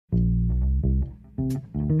Crispin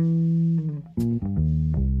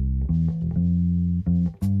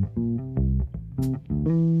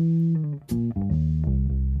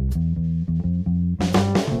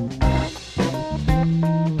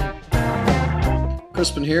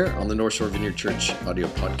here on the North Shore Vineyard Church audio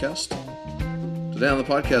podcast. Today on the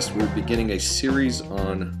podcast, we're beginning a series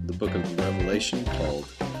on the book of Revelation called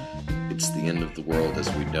It's the End of the World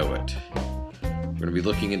as We Know It. We're going to be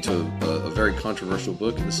looking into a very controversial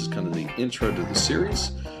book, and this is kind of the intro to the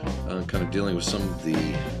series, kind of dealing with some of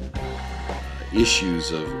the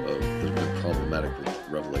issues that have been problematic with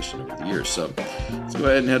Revelation over the years. So let's go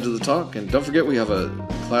ahead and head to the talk. And don't forget, we have a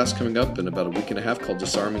class coming up in about a week and a half called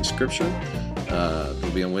Disarming Scripture.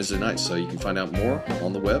 It'll be on Wednesday nights, so you can find out more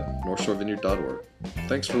on the web, northshorevineyard.org.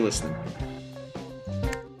 Thanks for listening.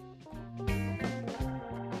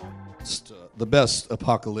 The best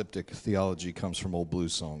apocalyptic theology comes from old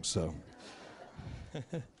blues songs, so.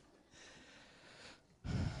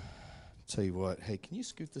 Tell you what, hey, can you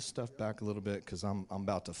scoot this stuff back a little bit, because I'm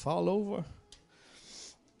about to fall over?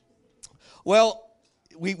 Well,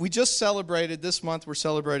 we just celebrated, this month we're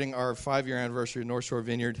celebrating our 5-year anniversary of North Shore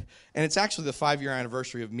Vineyard, and it's actually the 5-year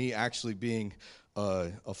anniversary of me actually being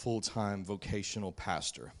a full-time vocational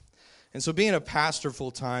pastor. And so being a pastor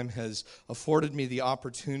full-time has afforded me the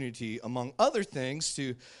opportunity, among other things,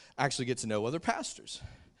 to actually get to know other pastors.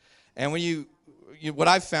 And when what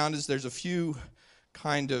I've found is there's a few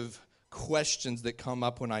kind of questions that come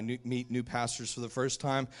up when I meet new pastors for the first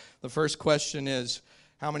time. The first question is,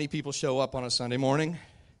 how many people show up on a Sunday morning?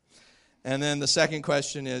 And then the second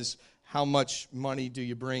question is, how much money do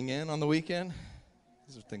you bring in on the weekend?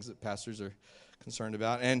 These are things that pastors are concerned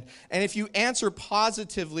about. And if you answer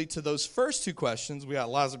positively to those first two questions, we got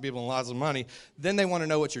lots of people and lots of money, then they want to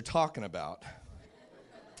know what you're talking about.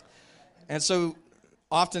 And so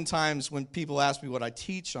oftentimes when people ask me what I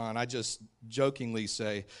teach on, I just jokingly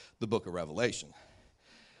say the book of Revelation.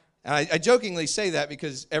 And I jokingly say that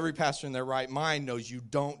because every pastor in their right mind knows you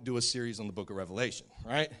don't do a series on the book of Revelation,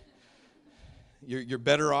 right? You're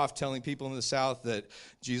better off telling people in the South that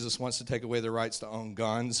Jesus wants to take away their rights to own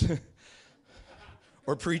guns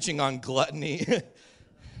or preaching on gluttony.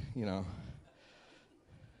 You know,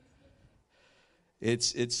 you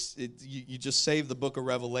just save the book of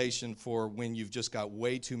Revelation for when you've just got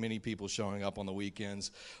way too many people showing up on the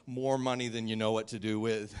weekends, more money than you know what to do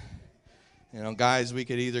with. You know, guys, we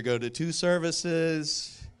could either go to 2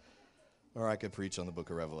 services or I could preach on the book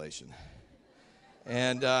of Revelation.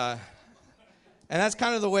 And that's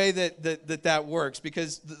kind of the way that works,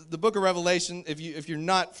 because the book of Revelation, if you're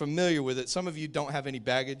not familiar with it, some of you don't have any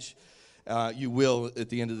baggage. You will at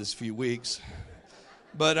the end of this few weeks.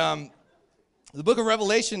 But the book of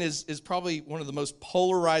Revelation is probably one of the most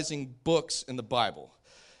polarizing books in the Bible.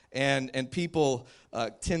 And people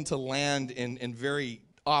tend to land in very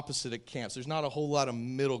opposite camps. There's not a whole lot of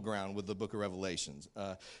middle ground with the book of Revelations.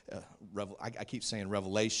 I keep saying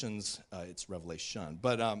Revelations. It's Revelation.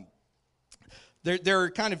 But there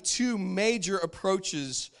are kind of 2 major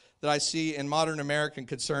approaches that I see in modern American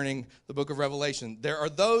concerning the book of Revelation. There are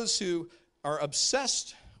those who are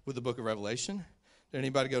obsessed with the book of Revelation. Did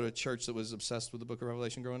anybody go to a church that was obsessed with the book of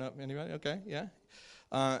Revelation growing up? Anybody? Okay, yeah.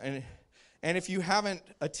 And if you haven't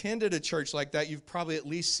attended a church like that, you've probably at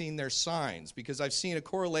least seen their signs, because I've seen a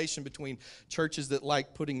correlation between churches that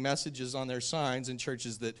like putting messages on their signs and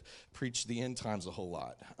churches that preach the end times a whole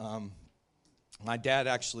lot. My dad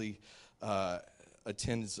actually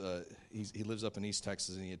attends, he lives up in East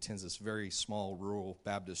Texas, and he attends this very small rural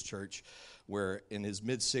Baptist church where in his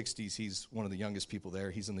mid-60s, he's one of the youngest people there.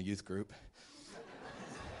 He's in the youth group.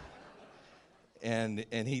 and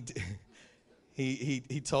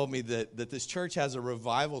he told me that this church has a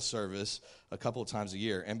revival service a couple of times a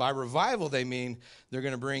year. And by revival, they mean they're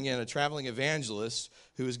going to bring in a traveling evangelist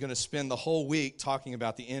who is going to spend the whole week talking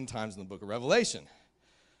about the end times in the book of Revelation.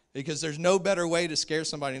 Because there's no better way to scare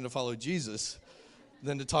somebody into follow Jesus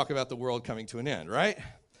than to talk about the world coming to an end, right?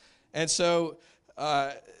 And so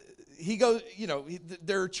he goes, you know,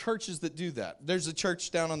 there are churches that do that. There's a church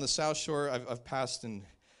down on the South Shore. I've passed and,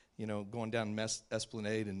 you know, going down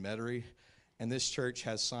Esplanade and Metairie. And this church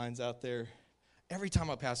has signs out there every time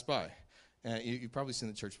I pass by. You've probably seen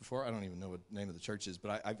the church before. I don't even know what the name of the church is,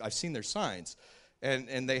 but I've seen their signs.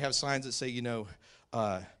 And they have signs that say, you know,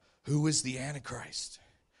 who is the Antichrist?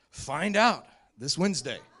 Find out this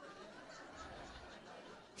Wednesday.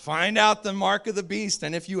 Find out the mark of the beast,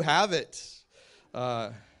 and if you have it,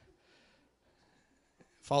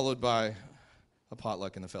 followed by a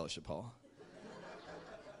potluck in the fellowship hall.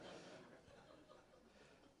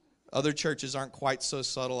 Other churches aren't quite so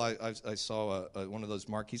subtle. I saw one of those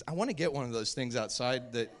marquees. I want to get one of those things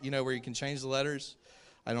outside that, where you can change the letters.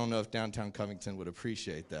 I don't know if downtown Covington would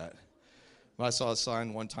appreciate that. But I saw a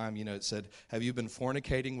sign one time, it said, "Have you been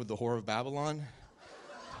fornicating with the whore of Babylon?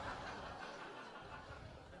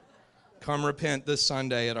 Come repent this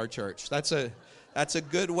Sunday at our church." That's a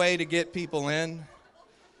good way to get people in.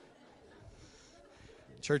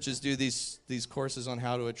 Churches do these courses on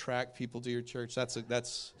how to attract people to your church.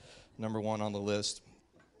 That's number one on the list.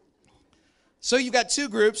 So you've got two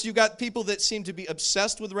groups. You've got people that seem to be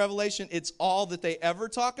obsessed with Revelation. It's all that they ever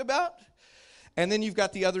talk about. And then you've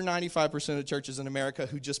got the other 95% of churches in America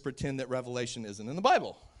who just pretend that Revelation isn't in the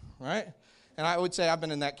Bible, right? And I would say I've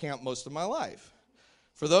been in that camp most of my life.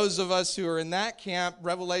 For those of us who are in that camp,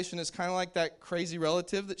 Revelation is kind of like that crazy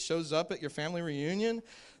relative that shows up at your family reunion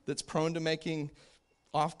that's prone to making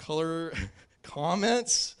off-color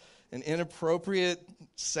comments and inappropriate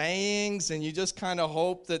sayings, and you just kind of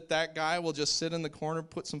hope that guy will just sit in the corner,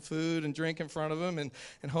 put some food and drink in front of him,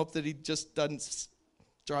 and hope that he just doesn't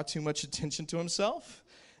draw too much attention to himself.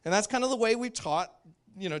 And that's kind of the way we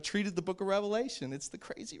treated the book of Revelation. It's the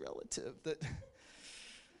crazy relative that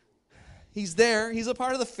he's there, he's a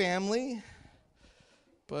part of the family,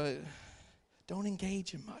 but don't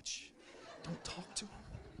engage him much. Don't talk to him.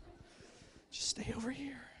 Just stay over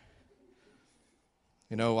here.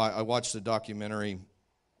 I watched a documentary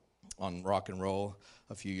on rock and roll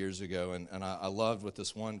a few years ago, and I loved what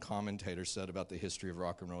this one commentator said about the history of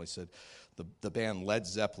rock and roll. He said, the band Led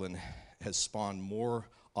Zeppelin has spawned more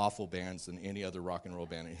awful bands than any other rock and roll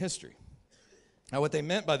band in history. Now, what they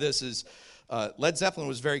meant by this is Led Zeppelin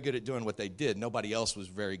was very good at doing what they did. Nobody else was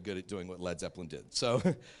very good at doing what Led Zeppelin did. So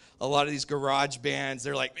a lot of these garage bands,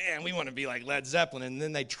 they're like, man, we want to be like Led Zeppelin. And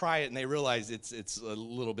then they try it and they realize it's a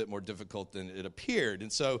little bit more difficult than it appeared.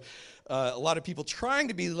 And so a lot of people trying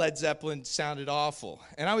to be Led Zeppelin sounded awful.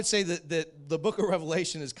 And I would say that the book of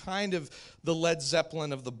Revelation is kind of the Led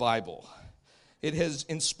Zeppelin of the Bible. It has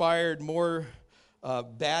inspired more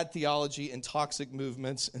bad theology and toxic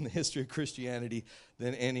movements in the history of Christianity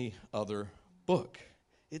than any other book.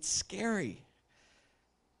 It's scary.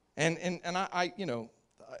 And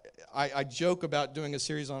I joke about doing a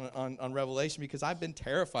series on Revelation because I've been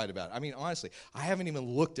terrified about it. I mean, honestly, I haven't even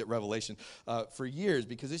looked at Revelation for years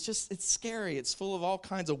because it's scary. It's full of all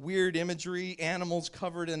kinds of weird imagery, animals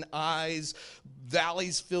covered in eyes,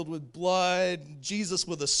 valleys filled with blood, Jesus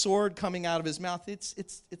with a sword coming out of his mouth.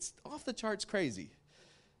 It's off the charts crazy.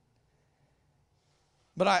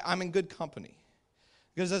 But I'm in good company.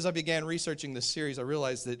 Because as I began researching this series, I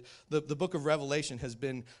realized that the book of Revelation has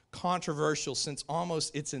been controversial since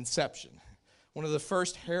almost its inception. One of the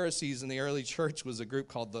first heresies in the early church was a group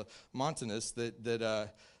called the Montanists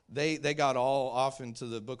that they got all off into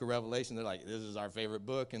the book of Revelation. They're like, this is our favorite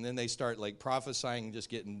book. And then they start like prophesying and just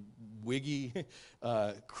getting wiggy,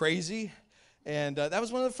 crazy. And that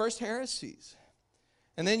was one of the first heresies.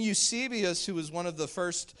 And then Eusebius, who was one of the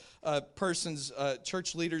first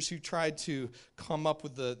church leaders who tried to come up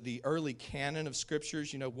with the early canon of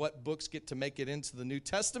scriptures, what books get to make it into the New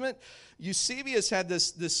Testament. Eusebius had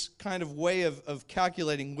this kind of way of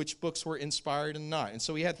calculating which books were inspired and not. And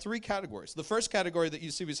so he had three categories. The first category that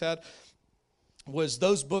Eusebius had was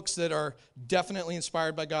those books that are definitely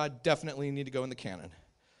inspired by God, definitely need to go in the canon.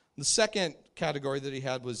 The second category that he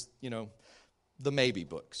had was, the maybe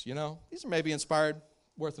books. These are maybe inspired,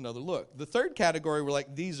 worth another look. The third category were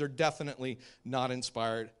like, these are definitely not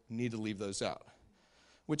inspired, need to leave those out.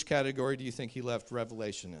 Which category do you think he left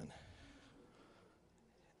Revelation in?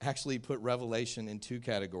 Actually, he put Revelation in two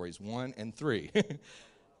categories, 1 and 3.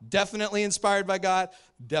 Definitely inspired by God,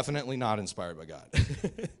 definitely not inspired by God.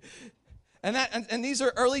 And these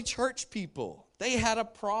are early church people. They had a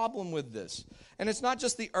problem with this. And it's not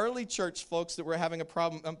just the early church folks that were having a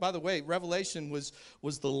problem. By the way, Revelation was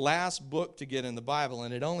the last book to get in the Bible,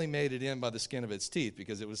 and it only made it in by the skin of its teeth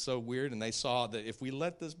because it was so weird, and they saw that if we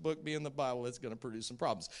let this book be in the Bible, it's going to produce some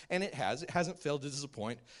problems. And it has. It hasn't failed to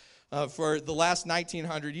disappoint. For the last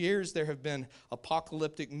 1900 years, there have been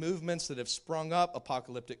apocalyptic movements that have sprung up,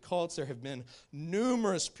 apocalyptic cults. There have been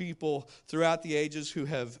numerous people throughout the ages who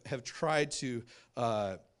have tried to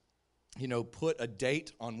put a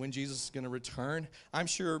date on when Jesus is going to return. I'm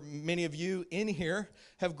sure many of you in here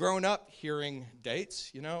have grown up hearing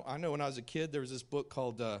dates. I know when I was a kid, there was this book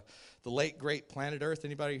called The Late Great Planet Earth.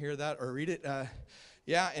 Anybody hear that or read it?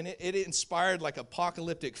 And it inspired like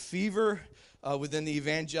apocalyptic fever within the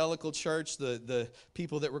evangelical church. The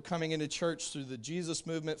people that were coming into church through the Jesus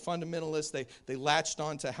movement, fundamentalists, they latched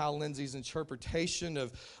on to Hal Lindsey's interpretation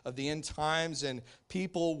of the end times, and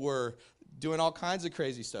people were doing all kinds of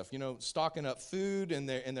crazy stuff, stocking up food in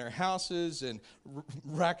their houses and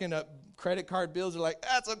racking up credit card bills. They're like,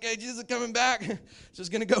 that's okay, Jesus is coming back.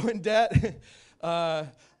 Just going to go in debt.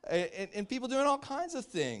 And people doing all kinds of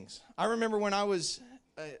things. I remember when I was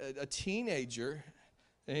a teenager.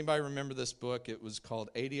 Anybody remember this book? It was called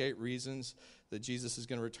 88 Reasons That Jesus is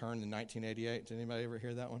going to Return in 1988. Did anybody ever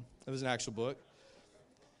hear that one? It was an actual book.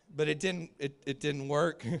 But it didn't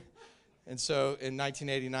work. And so in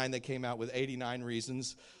 1989, they came out with 89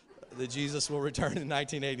 reasons that Jesus will return in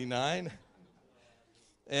 1989.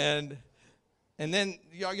 And then,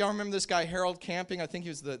 y'all remember this guy, Harold Camping? I think he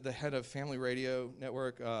was the head of Family Radio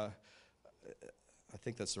Network. I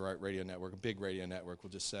think that's the right radio network, a big radio network,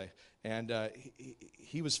 we'll just say. And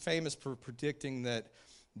he was famous for predicting that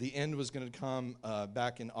the end was going to come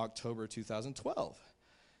back in October 2012.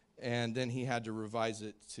 And then he had to revise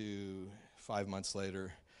it to 5 months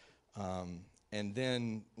later. And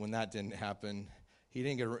then when that didn't happen,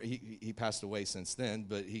 he passed away since then,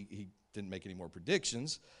 but he didn't make any more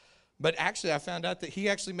predictions. But actually, I found out that he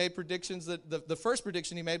actually made predictions that the first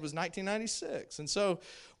prediction he made was 1996. And so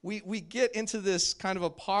we get into this kind of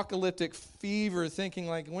apocalyptic fever thinking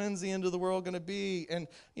like, when's the end of the world going to be? And,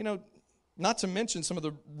 not to mention some of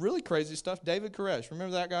the really crazy stuff. David Koresh,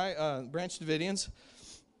 remember that guy, Branch Davidians?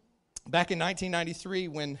 Back in 1993,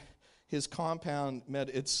 when his compound met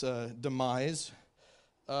its demise,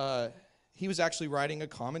 he was actually writing a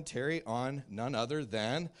commentary on none other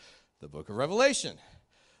than the book of Revelation.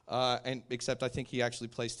 Except I think he actually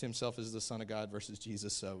placed himself as the Son of God versus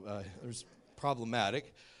Jesus, so it was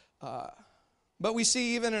problematic. But we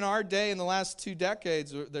see even in our day, in the last 2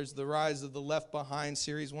 decades, there's the rise of the Left Behind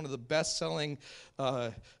series, one of the best-selling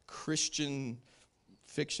Christian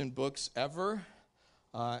fiction books ever.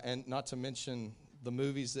 And not to mention the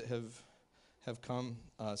movies that have come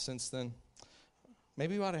since then.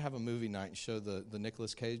 Maybe we ought to have a movie night and show the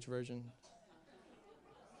Nicolas Cage version.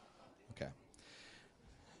 Okay.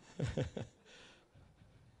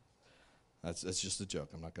 That's just a joke.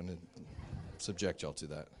 I'm not going to subject y'all to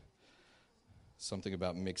that. Something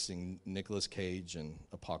about mixing Nicolas Cage and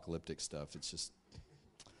apocalyptic stuff. It's just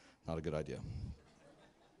not a good idea.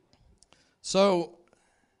 So,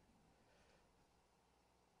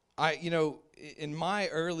 in my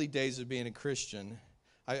early days of being a Christian,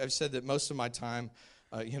 I've said that most of my time,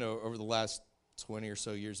 over the last 20 or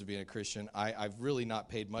so years of being a Christian, I've really not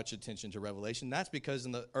paid much attention to Revelation. That's because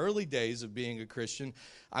in the early days of being a Christian,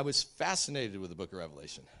 I was fascinated with the book of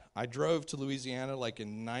Revelation. I drove to Louisiana like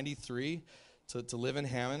in 93 to live in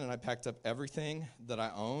Hammond, and I packed up everything that I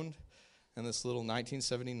owned in this little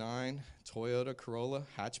 1979 Toyota Corolla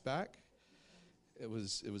hatchback. It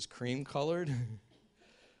was cream colored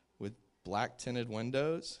with black tinted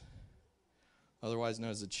windows, otherwise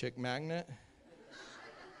known as a chick magnet.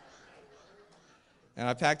 And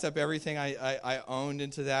I packed up everything I owned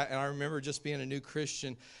into that, and I remember just being a new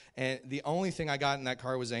Christian, and the only thing I got in that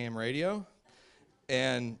car was AM radio.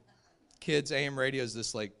 And kids, AM radio is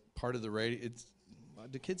this like part of the radio.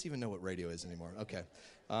 Do kids even know what radio is anymore? Okay.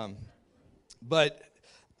 But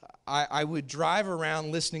I would drive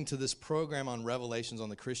around listening to this program on Revelations on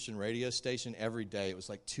the Christian radio station every day. It was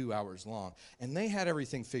like 2 hours long. And they had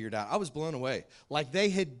everything figured out. I was blown away. Like they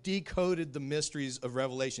had decoded the mysteries of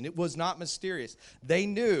Revelation. It was not mysterious. They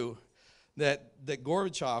knew that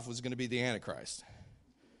Gorbachev was going to be the Antichrist.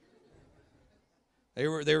 They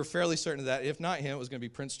were fairly certain of that. If not him, it was going to be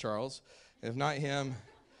Prince Charles. If not him,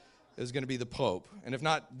 it was going to be the Pope. And if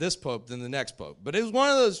not this Pope, then the next Pope. But it was one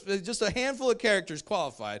of those, just a handful of characters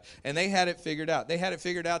qualified, and they had it figured out. They had it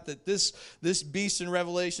figured out that this beast in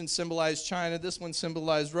Revelation symbolized China, this one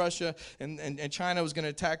symbolized Russia, and China was going to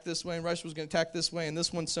attack this way, and Russia was going to attack this way, and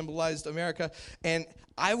this one symbolized America. And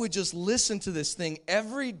I would just listen to this thing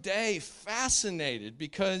every day, fascinated,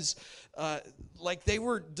 because like they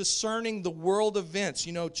were discerning the world events.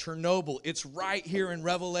 Chernobyl, it's right here in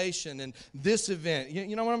Revelation, and this event.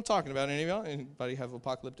 You know what I'm talking about? Any of y'all? Anybody have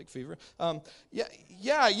apocalyptic fever? They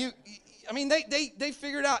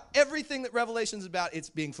figured out everything that Revelation's about. It's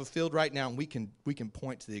being fulfilled right now, and we can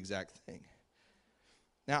point to the exact thing.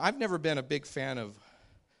 Now, I've never been a big fan of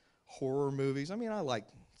horror movies. I mean, I like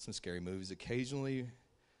some scary movies occasionally.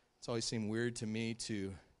 It's always seemed weird to me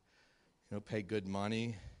to, pay good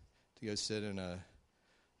money to go sit in a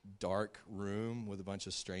dark room with a bunch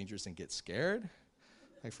of strangers and get scared.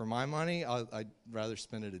 Like for my money, I'd rather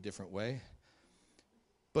spend it a different way.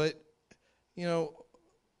 But,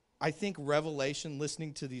 I think Revelation,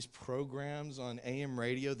 listening to these programs on AM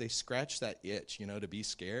radio, they scratch that itch, to be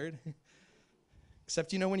scared.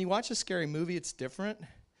 Except, when you watch a scary movie, it's different.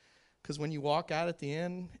 Because when you walk out at the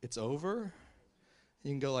end, it's over.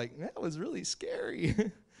 You can go like, that was really scary.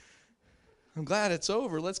 I'm glad it's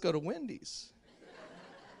over. Let's go to Wendy's.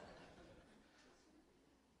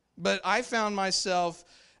 But I found myself,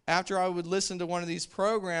 after I would listen to one of these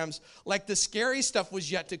programs, like the scary stuff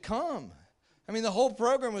was yet to come. I mean, the whole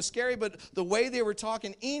program was scary, but the way they were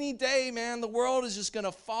talking, any day, man, the world is just going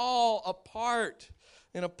to fall apart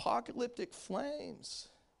in apocalyptic flames.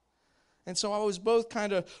 And so I was both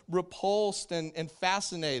kind of repulsed and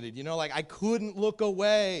fascinated, like I couldn't look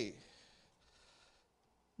away.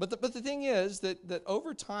 But the thing is that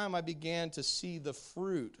over time I began to see the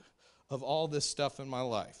fruit of all this stuff in my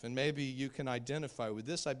life. And maybe you can identify with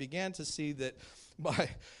this. I began to see that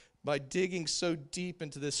by digging so deep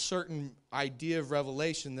into this certain idea of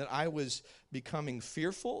revelation that I was becoming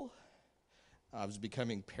fearful. I was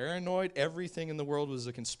becoming paranoid. Everything in the world was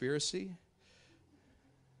a conspiracy.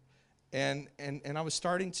 And I was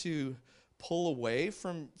starting to pull away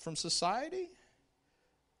from society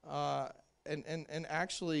and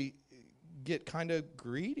actually get kind of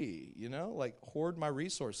greedy, like hoard my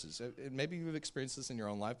resources. Maybe you've experienced this in your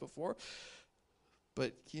own life before.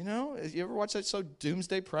 But, you ever watch that show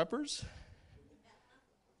Doomsday Preppers?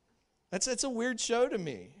 It's a weird show to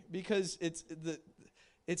me because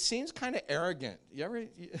it seems kind of arrogant.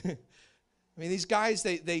 I mean, these guys,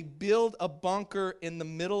 they build a bunker in the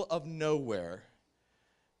middle of nowhere,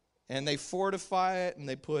 and they fortify it, and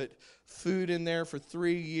they put food in there for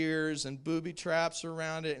 3 years and booby traps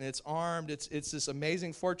around it, and it's armed. It's this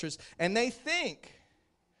amazing fortress, and they think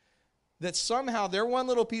that somehow their one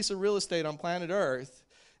little piece of real estate on planet Earth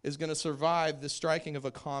is going to survive the striking of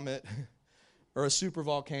a comet or a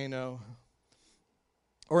supervolcano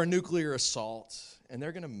or a nuclear assault, and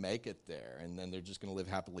they're going to make it there, and then they're just going to live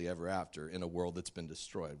happily ever after in a world that's been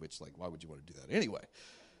destroyed, which, why would you want to do that anyway?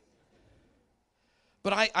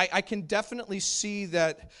 But I can definitely see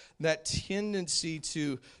that tendency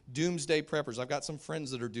to doomsday preppers. I've got some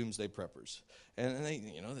friends that are doomsday preppers. And they,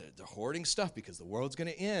 they're hoarding stuff because the world's going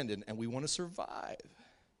to end and we want to survive.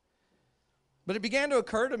 But it began to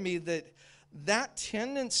occur to me that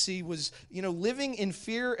tendency was, living in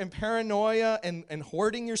fear and paranoia and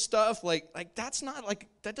hoarding your stuff. Like that's not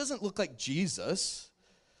that doesn't look like Jesus.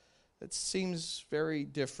 It seems very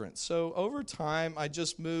different. So over time, I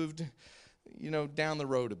just moved down the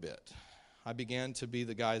road a bit. I began to be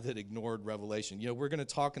the guy that ignored Revelation. We're going to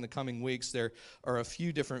talk in the coming weeks. There are a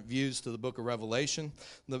few different views to the book of Revelation.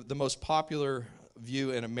 The most popular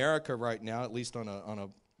view in America right now, at least on a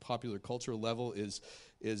popular cultural level, is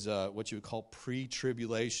what you would call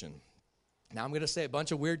pre-tribulation. Now, I'm going to say a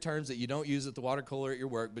bunch of weird terms that you don't use at the water cooler at your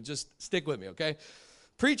work, but just stick with me, okay?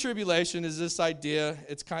 Pre-tribulation is this idea.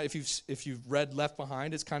 It's kind of, if you've read Left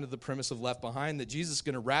Behind, it's kind of the premise of Left Behind, that Jesus is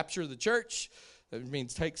going to rapture the church. That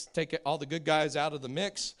means take all the good guys out of the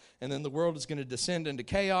mix, and then the world is going to descend into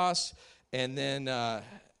chaos. And then,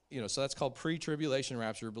 so that's called pre-tribulation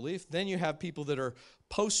rapture belief. Then you have people that are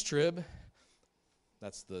post-trib.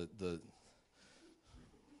 That's the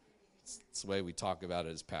way we talk about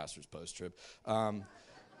it as pastors, post-trib.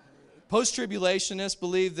 Post-tribulationists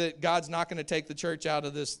believe that God's not going to take the church out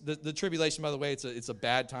of this. The tribulation, by the way, it's a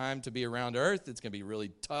bad time to be around earth. It's going to be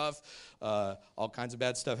really tough, all kinds of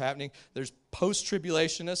bad stuff happening. There's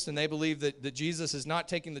post-tribulationists, and they believe that Jesus is not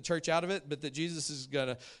taking the church out of it, but that Jesus is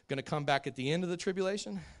going to come back at the end of the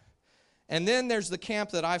tribulation. And then there's the camp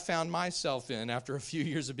that I found myself in after a few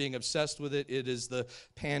years of being obsessed with it. It is the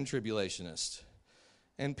pan-tribulationist.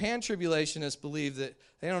 And pan-tribulationists believe that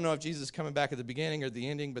they don't know if Jesus is coming back at the beginning or the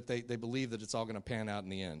ending, but they believe that it's all going to pan out in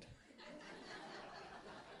the end.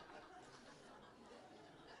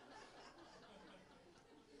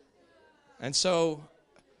 And so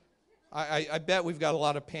I bet we've got a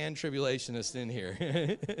lot of pan-tribulationists in here.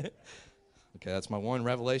 Okay, that's my one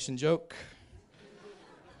Revelation joke.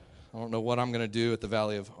 I don't know what I'm going to do at the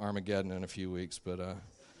Valley of Armageddon in a few weeks, but...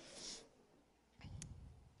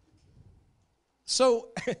 So,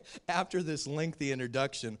 after this lengthy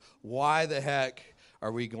introduction, why the heck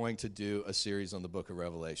are we going to do a series on the book of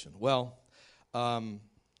Revelation? Well, I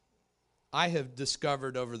have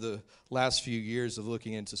discovered over the last few years of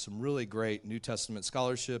looking into some really great New Testament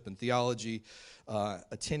scholarship and theology,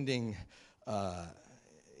 attending,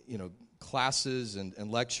 classes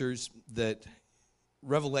and lectures, that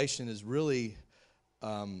Revelation is really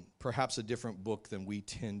perhaps a different book than we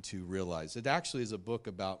tend to realize. It actually is a book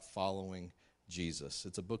about following Jesus.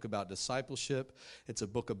 It's a book about discipleship. It's a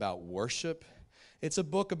book about worship. It's a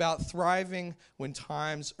book about thriving when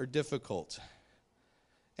times are difficult.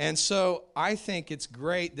 And so I think it's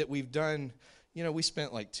great that we've done, we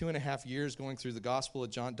spent like 2.5 years going through the Gospel of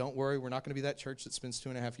John. Don't worry, we're not going to be that church that spends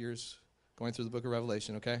 2.5 years going through the book of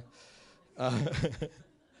Revelation, okay?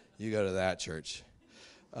 You go to that church.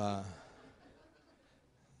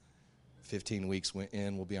 15 weeks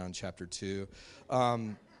in, we'll be on chapter 2.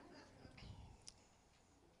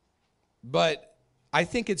 But I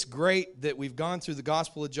think it's great that we've gone through the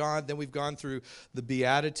Gospel of John, then we've gone through the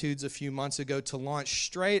Beatitudes a few months ago to launch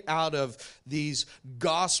straight out of these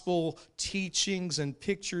gospel teachings and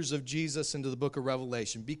pictures of Jesus into the book of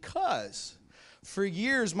Revelation. Because for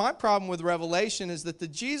years, my problem with Revelation is that the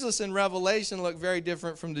Jesus in Revelation look very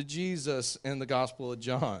different from the Jesus in the Gospel of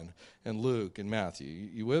John and Luke and Matthew.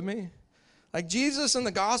 You with me? Like Jesus in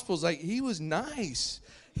the Gospels, like he was nice.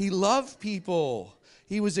 He loved people.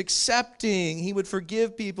 He was accepting. He would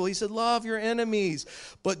forgive people. He said, love your enemies.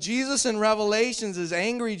 But Jesus in Revelations is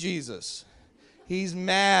angry Jesus. He's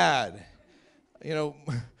mad. You know,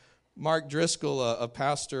 Mark Driscoll, a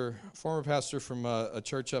pastor, former pastor from a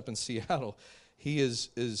church up in Seattle, he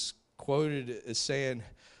is quoted as saying,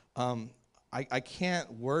 I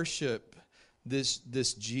can't worship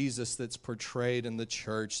this Jesus that's portrayed in the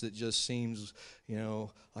church that just seems,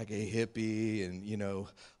 like a hippie and,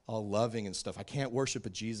 all loving and stuff. I can't worship a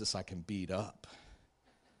Jesus I can beat up.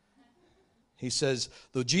 He says,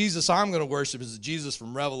 the Jesus I'm going to worship is the Jesus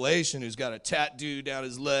from Revelation who's got a tattoo down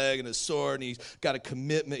his leg and a sword, and he's got a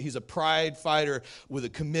commitment. He's a pride fighter with a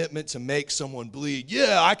commitment to make someone bleed.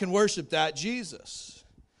 Yeah, I can worship that Jesus.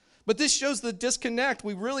 But this shows the disconnect.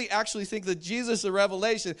 We really actually think that Jesus of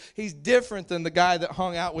Revelation, he's different than the guy that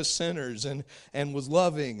hung out with sinners and was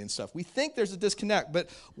loving and stuff. We think there's a disconnect.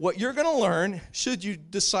 But what you're going to learn, should you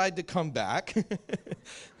decide to come back,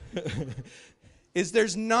 is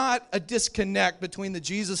there's not a disconnect between the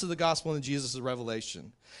Jesus of the gospel and the Jesus of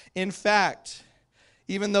Revelation. In fact,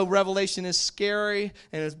 even though Revelation is scary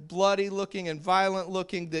and it's bloody looking and violent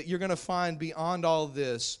looking, that you're going to find beyond all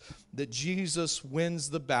this that Jesus wins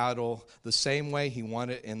the battle the same way he won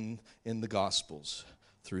it in the Gospels,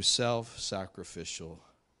 through self-sacrificial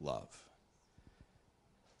love.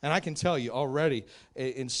 And I can tell you already,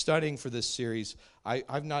 in studying for this series,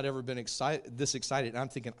 I've not ever been this excited. And I'm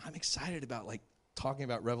thinking, I'm excited about talking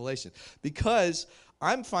about Revelation, because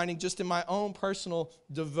I'm finding just in my own personal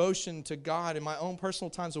devotion to God, in my own personal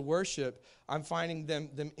times of worship, I'm finding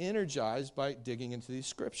them energized by digging into these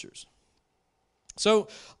scriptures. So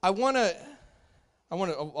I'll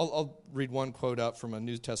read one quote out from a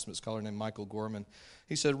New Testament scholar named Michael Gorman.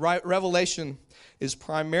 He said, Revelation is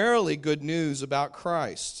primarily good news about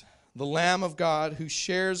Christ, the Lamb of God who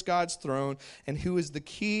shares God's throne and who is the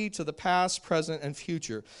key to the past, present, and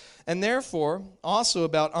future, and therefore also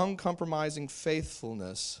about uncompromising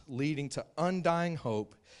faithfulness leading to undying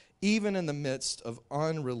hope, even in the midst of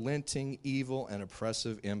unrelenting evil and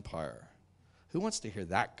oppressive empire. Who wants to hear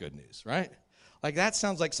that good news, right? That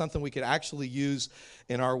sounds like something we could actually use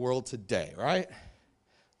in our world today, right?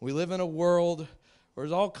 We live in a world where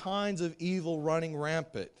there's all kinds of evil running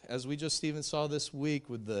rampant, as we just even saw this week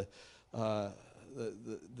with the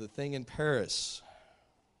thing in Paris.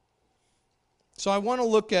 So I want to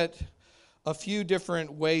look at a few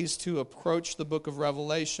different ways to approach the book of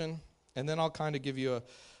Revelation, and then I'll kind of give you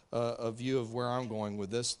a view of where I'm going with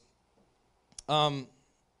this. There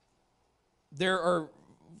are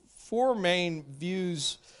four main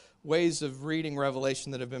ways of reading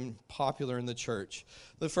Revelation that have been popular in the church.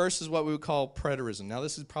 The first is what we would call preterism. Now,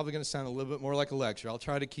 this is probably going to sound a little bit more like a lecture. I'll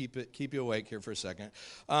try to keep you awake here for a second.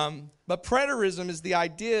 But preterism is the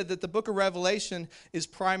idea that the book of Revelation is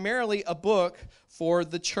primarily a book for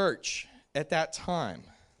the church at that time.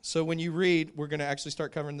 So when you read, we're going to actually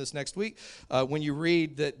start covering this next week, when you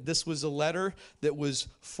read that this was a letter that was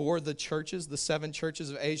for the churches, the 7 churches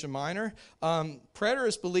of Asia Minor,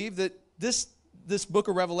 preterists believe that this book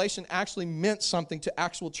of Revelation actually meant something to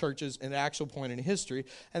actual churches in an actual point in history,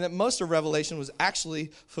 and that most of Revelation was actually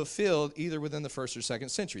fulfilled either within the 1st or 2nd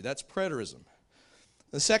century. That's preterism.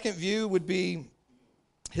 The second view would be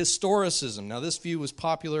historicism. Now, this view was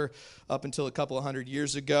popular up until a couple of hundred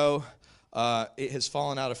years ago. It has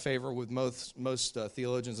fallen out of favor with most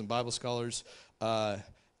theologians and Bible scholars.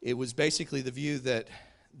 It was basically the view that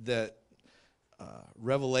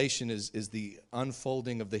Revelation is the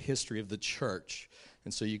unfolding of the history of the church.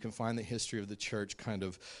 And so you can find the history of the church kind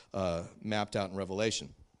of mapped out in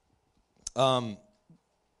Revelation. The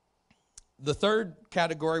third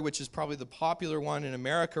category, which is probably the popular one in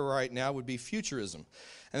America right now, would be futurism.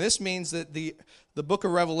 And this means that the book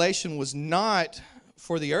of Revelation was not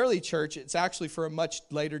for the early church, it's actually for a much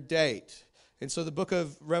later date. And so the book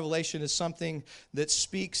of Revelation is something that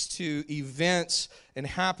speaks to events and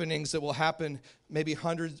happenings that will happen maybe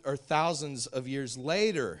hundreds or thousands of years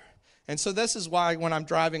later. And so this is why when I'm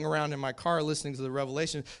driving around in my car listening to the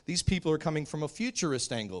Revelation, these people are coming from a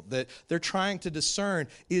futurist angle, that they're trying to discern,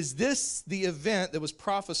 is this the event that was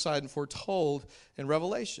prophesied and foretold in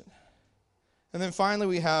Revelation? And then finally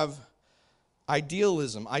we have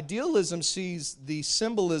idealism. Idealism sees the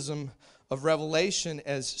symbolism of Revelation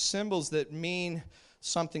as symbols that mean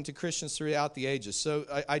something to Christians throughout the ages. So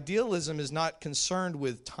idealism is not concerned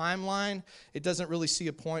with timeline. It doesn't really see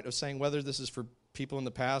a point of saying whether this is for people in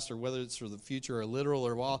the past or whether it's for the future or literal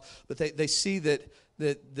or all. But they see that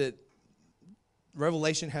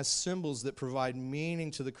Revelation has symbols that provide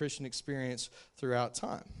meaning to the Christian experience throughout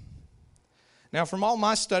time. Now, from all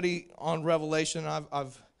my study on Revelation,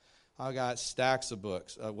 I've got stacks of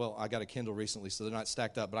books. Well, I got a Kindle recently, so they're not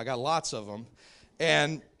stacked up, but I got lots of them.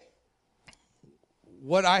 And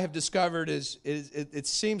what I have discovered is it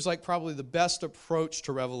seems like probably the best approach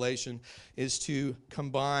to Revelation is to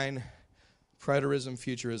combine preterism,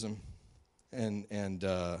 futurism, and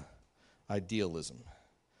idealism.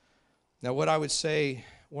 Now, what I would say,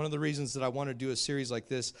 one of the reasons that I want to do a series like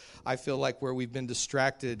this, I feel like where we've been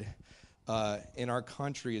distracted in our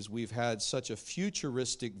country is we've had such a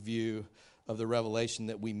futuristic view of the Revelation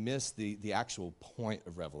that we miss the actual point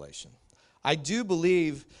of Revelation. I do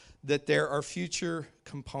believe that there are future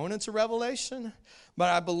components of Revelation, but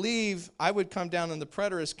I believe I would come down in the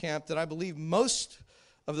preterist camp that I believe most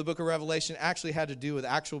of the book of Revelation actually had to do with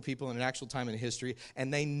actual people in an actual time in history,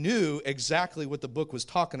 and they knew exactly what the book was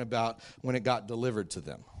talking about when it got delivered to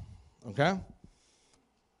them. Okay?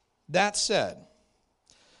 That said,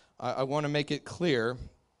 I want to make it clear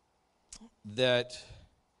that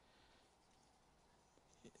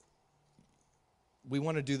we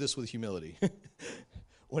want to do this with humility.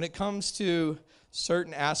 When it comes to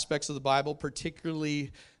certain aspects of the Bible,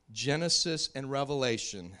 particularly Genesis and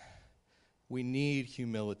Revelation, we need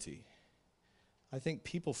humility. I think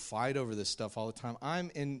people fight over this stuff all the time.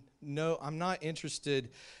 I'm not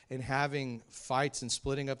interested in having fights and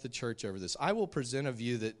splitting up the church over this. I will present a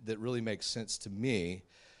view that really makes sense to me.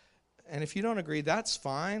 And if you don't agree, that's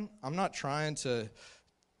fine. I'm not trying to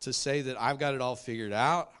say that I've got it all figured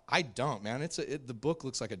out. I don't, man. The book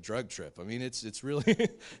looks like a drug trip. I mean, it's really,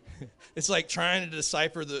 it's like trying to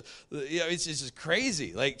decipher it's just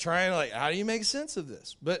crazy. Like how do you make sense of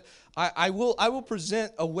this? But I will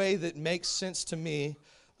present a way that makes sense to me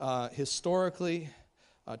historically,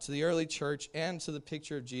 to the early church, and to the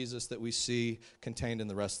picture of Jesus that we see contained in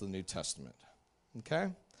the rest of the New Testament. Okay?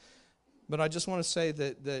 But I just want to say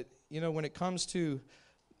that when it comes to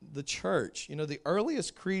the church, the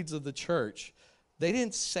earliest creeds of the church, they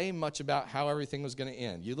didn't say much about how everything was going to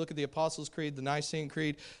end. You look at the Apostles' Creed, the Nicene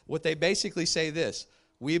Creed, what they basically say this: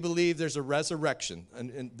 we believe there's a resurrection,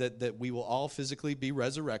 and that we will all physically be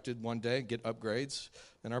resurrected one day, get upgrades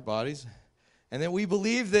in our bodies. And then we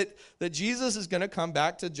believe that Jesus is going to come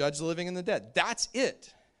back to judge the living and the dead. That's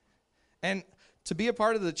it. And to be a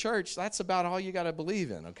part of the church, that's about all you got to believe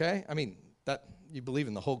in, okay? I mean, that you believe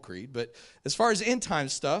in the whole creed, but as far as end time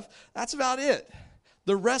stuff, that's about it.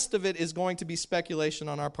 The rest of it is going to be speculation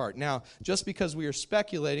on our part. Now, just because we are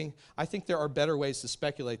speculating, I think there are better ways to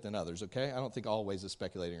speculate than others, okay? I don't think all ways of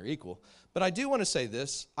speculating are equal. But I do want to say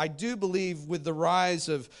this. I do believe with the rise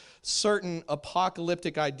of certain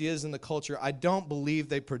apocalyptic ideas in the culture, I don't believe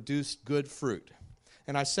they produce good fruit.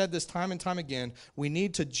 And I've said this time and time again, we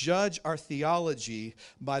need to judge our theology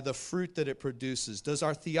by the fruit that it produces. Does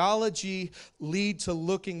our theology lead to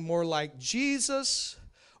looking more like Jesus,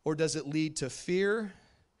 or does it lead to fear,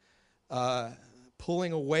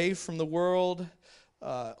 pulling away from the world,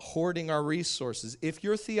 hoarding our resources? If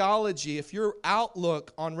your theology, if your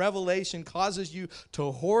outlook on Revelation causes you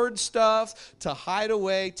to hoard stuff, to hide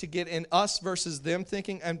away, to get in us versus them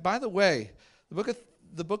thinking, and by the way,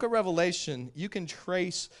 the book of Revelation, you can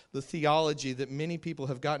trace the theology that many people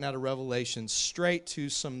have gotten out of Revelation straight to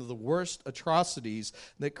some of the worst atrocities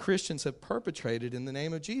that Christians have perpetrated in the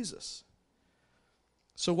name of Jesus.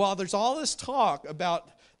 So while there's all this talk about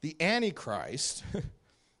the Antichrist,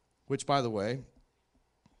 which, by the way,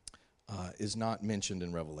 is not mentioned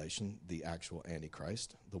in Revelation, the actual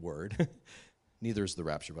Antichrist, the word. Neither is the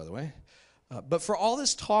rapture, by the way. But for all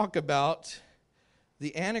this talk about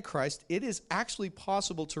the Antichrist, it is actually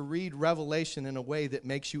possible to read Revelation in a way that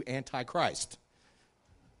makes you Antichrist.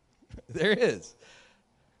 There is.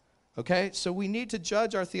 Okay? So we need to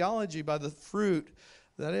judge our theology by the fruit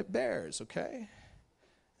that it bears, okay?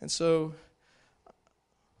 And so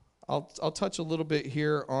I'll touch a little bit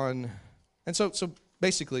here on, and so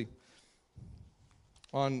basically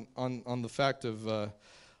on the fact of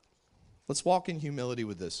let's walk in humility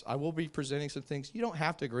with this. I will be presenting some things. You don't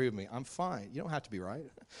have to agree with me. I'm fine. You don't have to be right.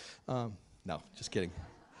 No, just kidding.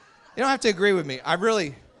 You don't have to agree with me. I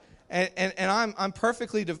really, and I'm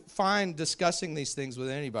perfectly fine discussing these things with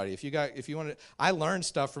anybody. If you want to, I learn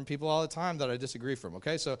stuff from people all the time that I disagree from.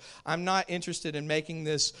 Okay, so I'm not interested in making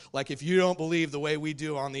this like if you don't believe the way we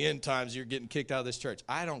do on the end times, you're getting kicked out of this church.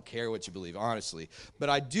 I don't care what you believe, honestly, but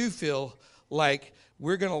I do feel like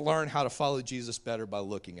we're going to learn how to follow Jesus better by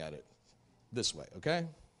looking at it this way. Okay,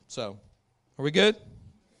 so are we good?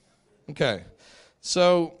 Okay,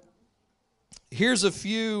 so here's a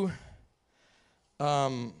few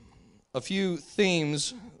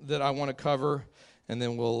themes that I want to cover, and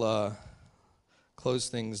then we'll close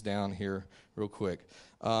things down here real quick.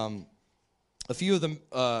 A few of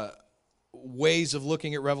the ways of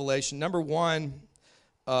looking at Revelation. Number one,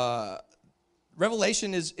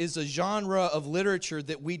 Revelation is a genre of literature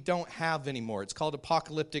that we don't have anymore. It's called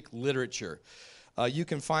apocalyptic literature. You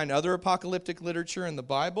can find other apocalyptic literature in the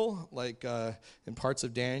Bible, like in parts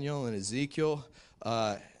of Daniel and Ezekiel.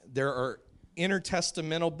 There are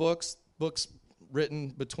intertestamental books written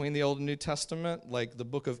between the Old and New Testament, like the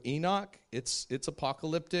book of Enoch. It's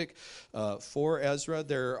apocalyptic. For Ezra,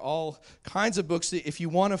 there are all kinds of books that if you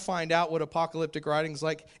want to find out what apocalyptic writing's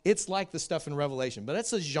like, it's like the stuff in Revelation. But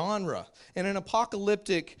it's a genre. And in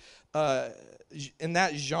apocalyptic, in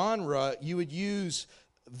that genre, you would use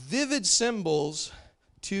vivid symbols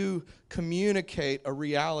to communicate a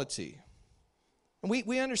reality. And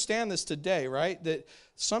we understand this today, right? That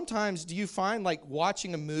sometimes do you find like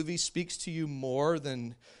watching a movie speaks to you more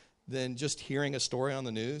than just hearing a story on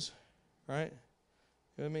the news, right?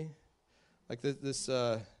 You know what I mean? Like this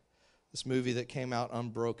movie that came out,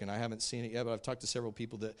 Unbroken. I haven't seen it yet, but I've talked to several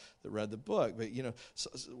people that read the book. But, you know,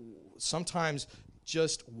 sometimes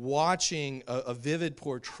just watching a vivid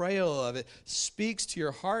portrayal of it speaks to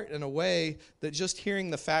your heart in a way that just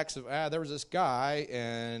hearing the facts of, there was this guy,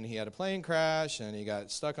 and he had a plane crash, and he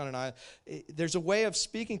got stuck on an island. There's a way of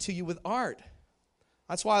speaking to you with art.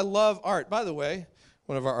 That's why I love art. By the way,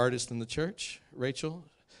 one of our artists in the church, Rachel,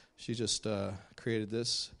 she just created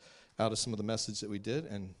this out of some of the message that we did,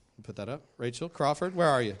 and put that up. Rachel Crawford, where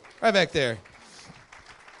are you? Right back there.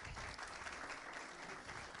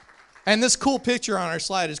 And this cool picture on our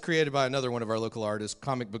slide is created by another one of our local artists,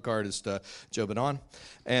 comic book artist Joe Bonan.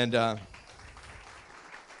 And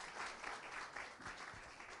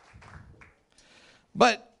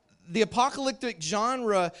but the apocalyptic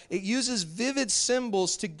genre, it uses vivid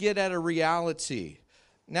symbols to get at a reality.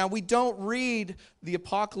 Now, we don't read the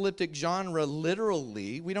apocalyptic genre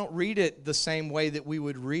literally. We don't read it the same way that we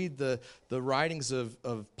would read the writings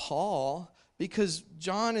of Paul, because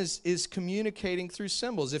John is communicating through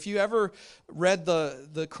symbols. If you ever read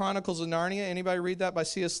the Chronicles of Narnia, anybody read that by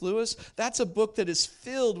C.S. Lewis? That's a book that is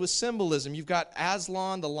filled with symbolism. You've got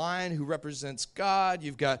Aslan, the lion who represents God.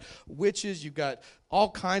 You've got witches. You've got all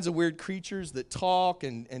kinds of weird creatures that talk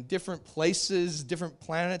and different places, different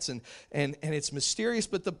planets, and it's mysterious.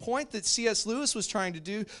 But the point that C.S. Lewis was trying to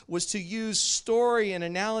do was to use story and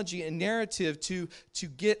analogy and narrative to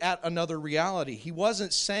get at another reality. He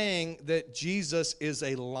wasn't saying that Jesus is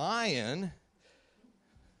a lion,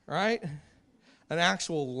 right? An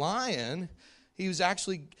actual lion. He was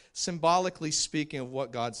actually symbolically speaking of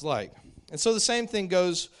what God's like. And so the same thing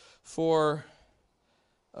goes for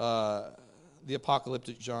the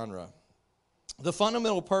apocalyptic genre. The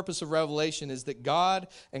fundamental purpose of Revelation is that God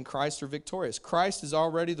and Christ are victorious. Christ is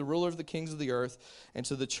already the ruler of the kings of the earth, and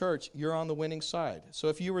to the church, you're on the winning side. So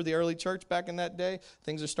if you were the early church back in that day,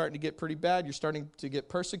 things are starting to get pretty bad. You're starting to get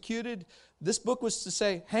persecuted. This book was to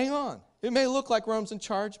say, hang on. It may look like Rome's in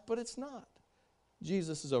charge, but it's not.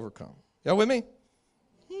 Jesus is overcome. Y'all with me?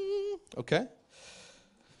 Okay.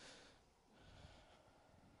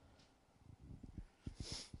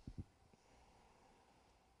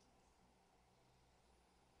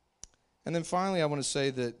 And then finally, I want to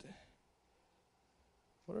say that,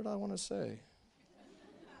 what did I want to say?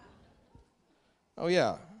 Oh,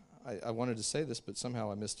 yeah, I wanted to say this, but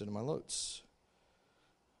somehow I missed it in my notes.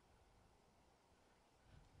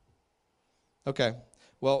 Okay,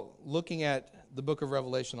 well, looking at the book of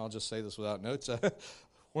Revelation, I'll just say this without notes.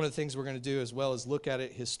 One of the things we're going to do as well is look at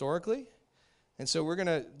it historically. And so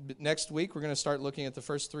next week, we're going to start looking at the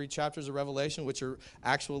first 3 chapters of Revelation, which are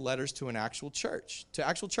actual letters to an actual church, to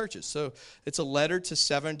actual churches. So it's a letter to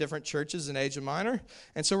 7 different churches in Asia Minor.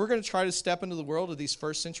 And so we're going to try to step into the world of these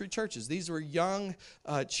first century churches. These were young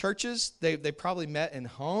churches. They probably met in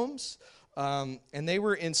homes. And they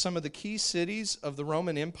were in some of the key cities of the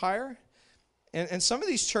Roman Empire. And some of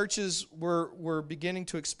these churches were beginning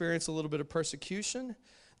to experience a little bit of persecution.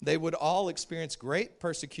 They would all experience great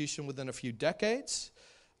persecution within a few decades.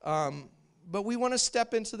 But we want to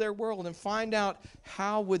step into their world and find out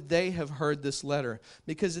how would they have heard this letter.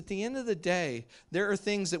 Because at the end of the day, there are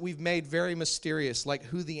things that we've made very mysterious, like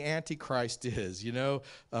who the Antichrist is,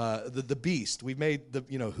 the beast. We've made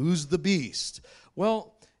who's the beast?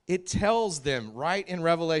 Well, it tells them right in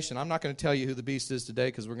Revelation. I'm not going to tell you who the beast is today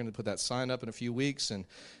because we're going to put that sign up in a few weeks, and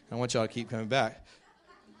I want y'all to keep coming back.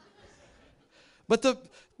 But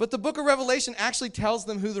the book of Revelation actually tells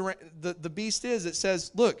them who the beast is. It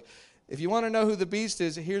says, look, if you want to know who the beast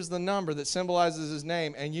is, here's the number that symbolizes his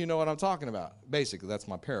name, and you know what I'm talking about. Basically, that's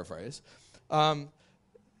my paraphrase. The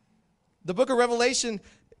book of Revelation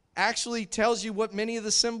actually tells you what many of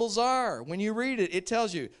the symbols are. When you read it, it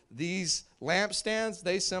tells you these lampstands,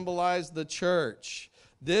 they symbolize the church.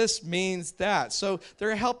 This means that. So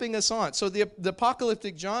they're helping us on. So the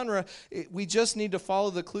apocalyptic genre, we just need to follow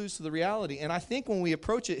the clues to the reality. And I think when we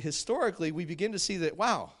approach it historically, we begin to see that,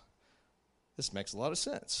 wow, this makes a lot of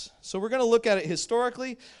sense. So we're going to look at it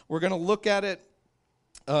historically. We're going to look at it,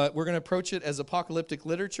 we're going to approach it as apocalyptic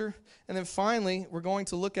literature. And then finally, we're going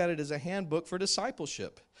to look at it as a handbook for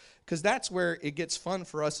discipleship. Because that's where it gets fun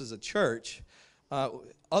for us as a church.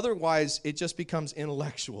 Otherwise, it just becomes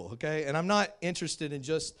intellectual, okay? And I'm not interested in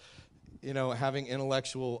just, having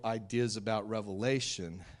intellectual ideas about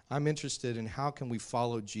Revelation. I'm interested in how can we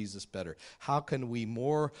follow Jesus better? How can we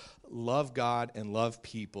more love God and love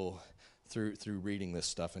people through reading this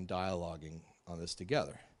stuff and dialoguing on this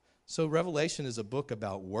together? So Revelation is a book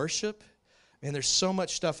about worship. And there's so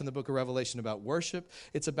much stuff in the book of Revelation about worship.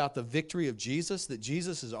 It's about the victory of Jesus, that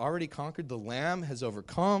Jesus has already conquered. The Lamb has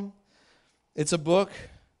overcome. It's a book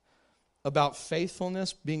about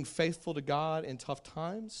faithfulness, being faithful to God in tough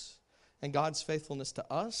times, and God's faithfulness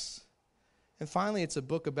to us. And finally, it's a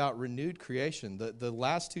book about renewed creation. The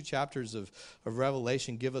last two chapters of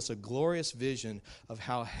Revelation give us a glorious vision of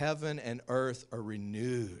how heaven and earth are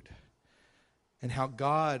renewed, and how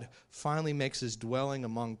God finally makes his dwelling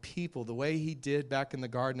among people the way he did back in the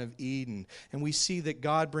Garden of Eden. And we see that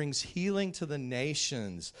God brings healing to the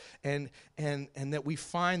nations, and that we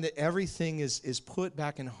find that everything is put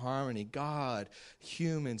back in harmony. God,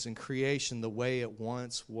 humans, and creation the way it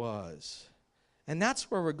once was. And that's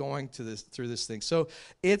where we're going through this thing. So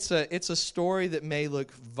it's a story that may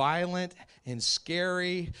look violent and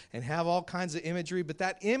scary and have all kinds of imagery, but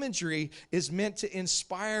that imagery is meant to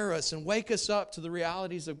inspire us and wake us up to the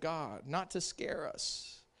realities of God, not to scare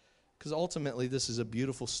us. Because ultimately, this is a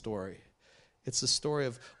beautiful story. It's the story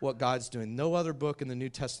of what God's doing. No other book in the New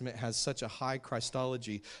Testament has such a high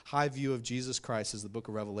Christology, high view of Jesus Christ as the book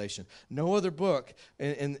of Revelation. No other book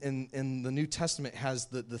in the New Testament has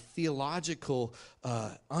the theological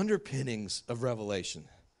underpinnings of Revelation.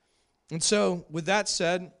 And so, with that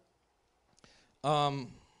said,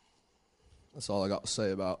 that's all I got to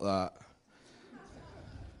say about that.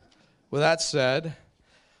 With that said,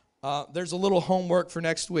 there's a little homework for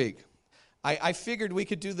next week. I figured we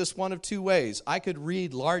could do this one of two ways. I could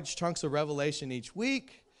read large chunks of Revelation each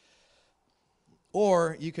week,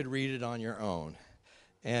 or you could read it on your own.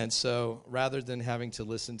 And so rather than having to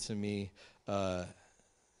listen to me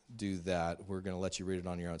do that, we're going to let you read it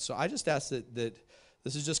on your own. So I just ask that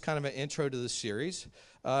this is just kind of an intro to the series.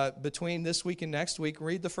 Between this week and next week,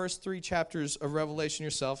 read the first 3 chapters of Revelation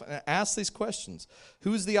yourself and ask these questions.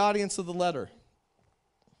 Who's the audience of the letter?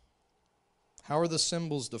 How are the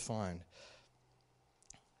symbols defined?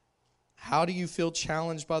 How do you feel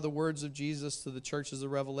challenged by the words of Jesus to the churches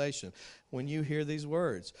of Revelation? When you hear these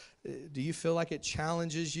words, do you feel like it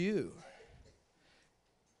challenges you?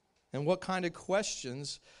 And what kind of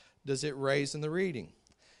questions does it raise in the reading?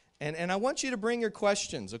 And I want you to bring your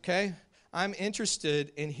questions, okay? I'm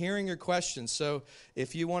interested in hearing your questions. So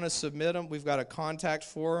if you want to submit them, we've got a contact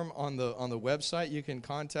form on the website. You can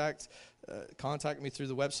contact me through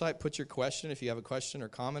the website. Put your question if you have a question or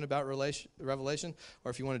comment about Revelation,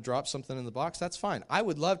 or if you want to drop something in the box, that's fine. I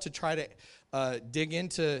would love to try to dig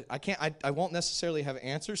into. I won't necessarily have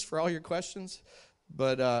answers for all your questions,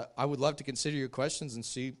 but I would love to consider your questions and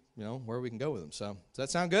see where we can go with them. So does that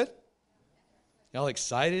sound good? Y'all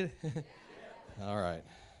excited? All right.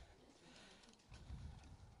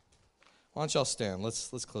 Why don't y'all stand? Let's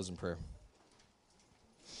close in prayer.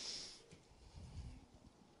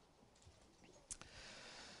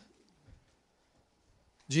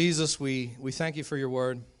 Jesus, we thank you for your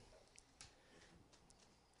word.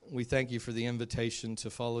 We thank you for the invitation to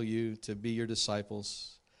follow you, to be your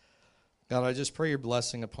disciples. God, I just pray your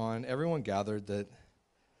blessing upon everyone gathered, that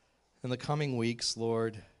in the coming weeks,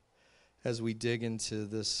 Lord, as we dig into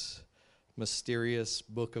this mysterious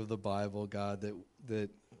book of the Bible, God, that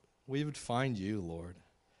we would find you, Lord.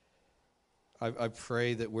 I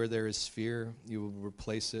pray that where there is fear, you will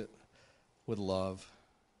replace it with love.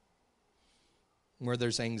 Where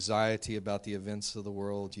there's anxiety about the events of the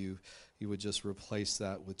world, you would just replace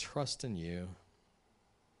that with trust in you.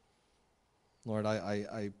 Lord,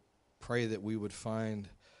 I pray that we would find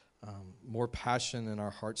more passion in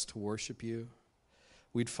our hearts to worship you.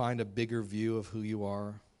 We'd find a bigger view of who you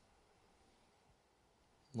are.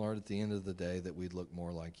 Lord, at the end of the day, that we'd look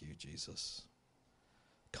more like you, Jesus.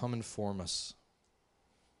 Come and form us.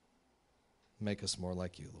 Make us more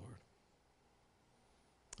like you, Lord.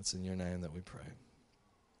 It's in your name that we pray.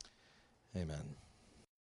 Amen.